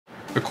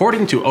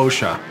According to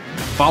OSHA,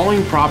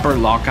 following proper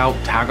lockout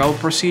tagout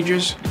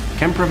procedures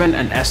can prevent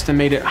an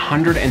estimated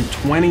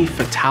 120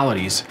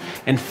 fatalities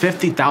and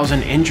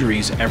 50,000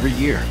 injuries every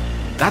year.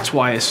 That's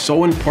why it's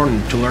so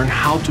important to learn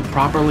how to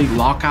properly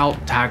lock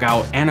out, tag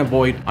out, and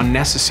avoid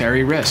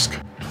unnecessary risk.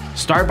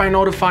 Start by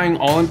notifying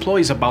all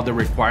employees about the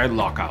required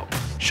lockout.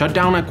 Shut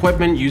down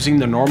equipment using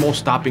the normal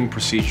stopping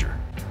procedure.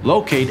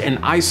 Locate and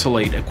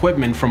isolate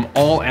equipment from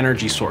all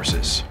energy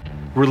sources.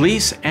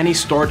 Release any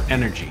stored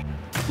energy.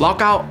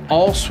 Lock out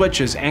all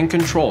switches and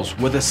controls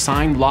with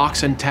assigned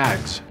locks and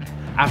tags.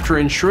 After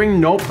ensuring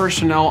no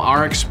personnel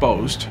are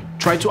exposed,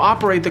 try to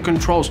operate the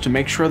controls to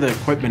make sure the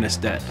equipment is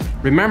dead.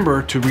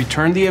 Remember to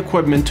return the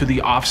equipment to the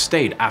off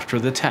state after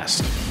the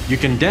test. You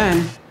can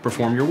then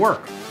perform your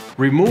work.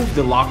 Remove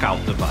the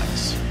lockout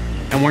device.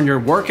 And when your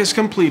work is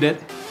completed,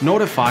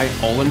 notify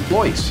all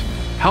employees.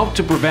 Help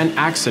to prevent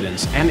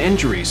accidents and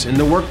injuries in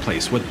the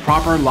workplace with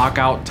proper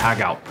lockout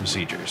tagout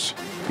procedures.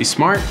 Be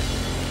smart,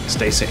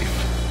 stay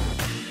safe.